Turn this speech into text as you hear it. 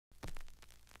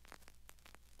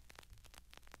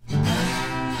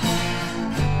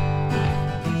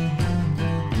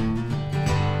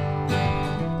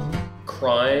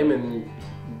crime and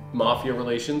mafia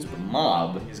relations. The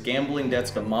mob, his gambling debts,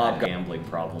 the mob gambling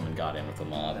problem, and got in with the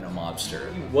mob, and a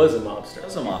mobster. He was a mobster. He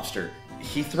was a mobster.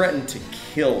 He threatened to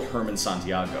kill Herman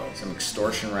Santiago, some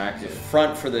extortion racket,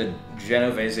 front for the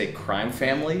Genovese crime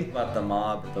family. About the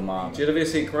mob.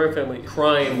 Genovese crime family.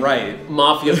 Crime. Right.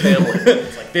 Mafia family.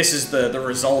 It's like, this is the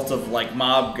result of like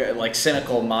mob, like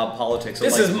cynical mob politics.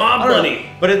 This like, is mob money.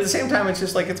 But at the same time, it's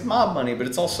just like, it's mob money, but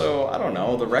it's also, I don't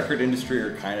know, the record industry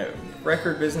or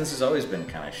record business has always been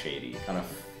kind of shady, kind of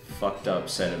fucked up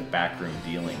set of backroom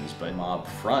dealings, but mob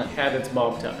front had its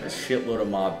mob ties. A shitload of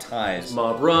mob ties.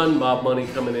 Mob run, mob money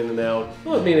coming in and out.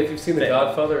 Well, I mean, if you've seen The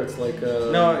Godfather, it's like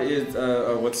no, it's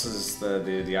what's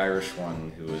the Irish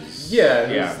one who is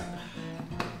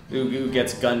who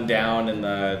gets gunned down in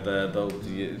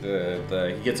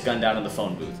he gets gunned down in the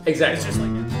phone booth. Exactly. It's just like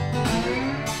it.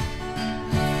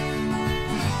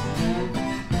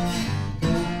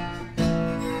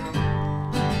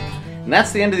 And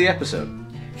that's the end of the episode.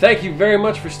 Thank you very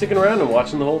much for sticking around and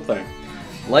watching the whole thing.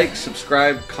 Like,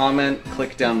 subscribe, comment,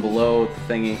 click down below the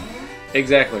thingy.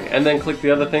 Exactly, and then click the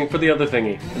other thing for the other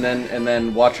thingy. And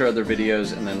then watch our other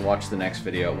videos, and then watch the next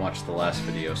video, and watch the last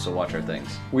video, so watch our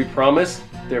things. We promise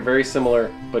they're very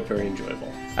similar, but very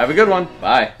enjoyable. Have a good one.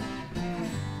 Bye.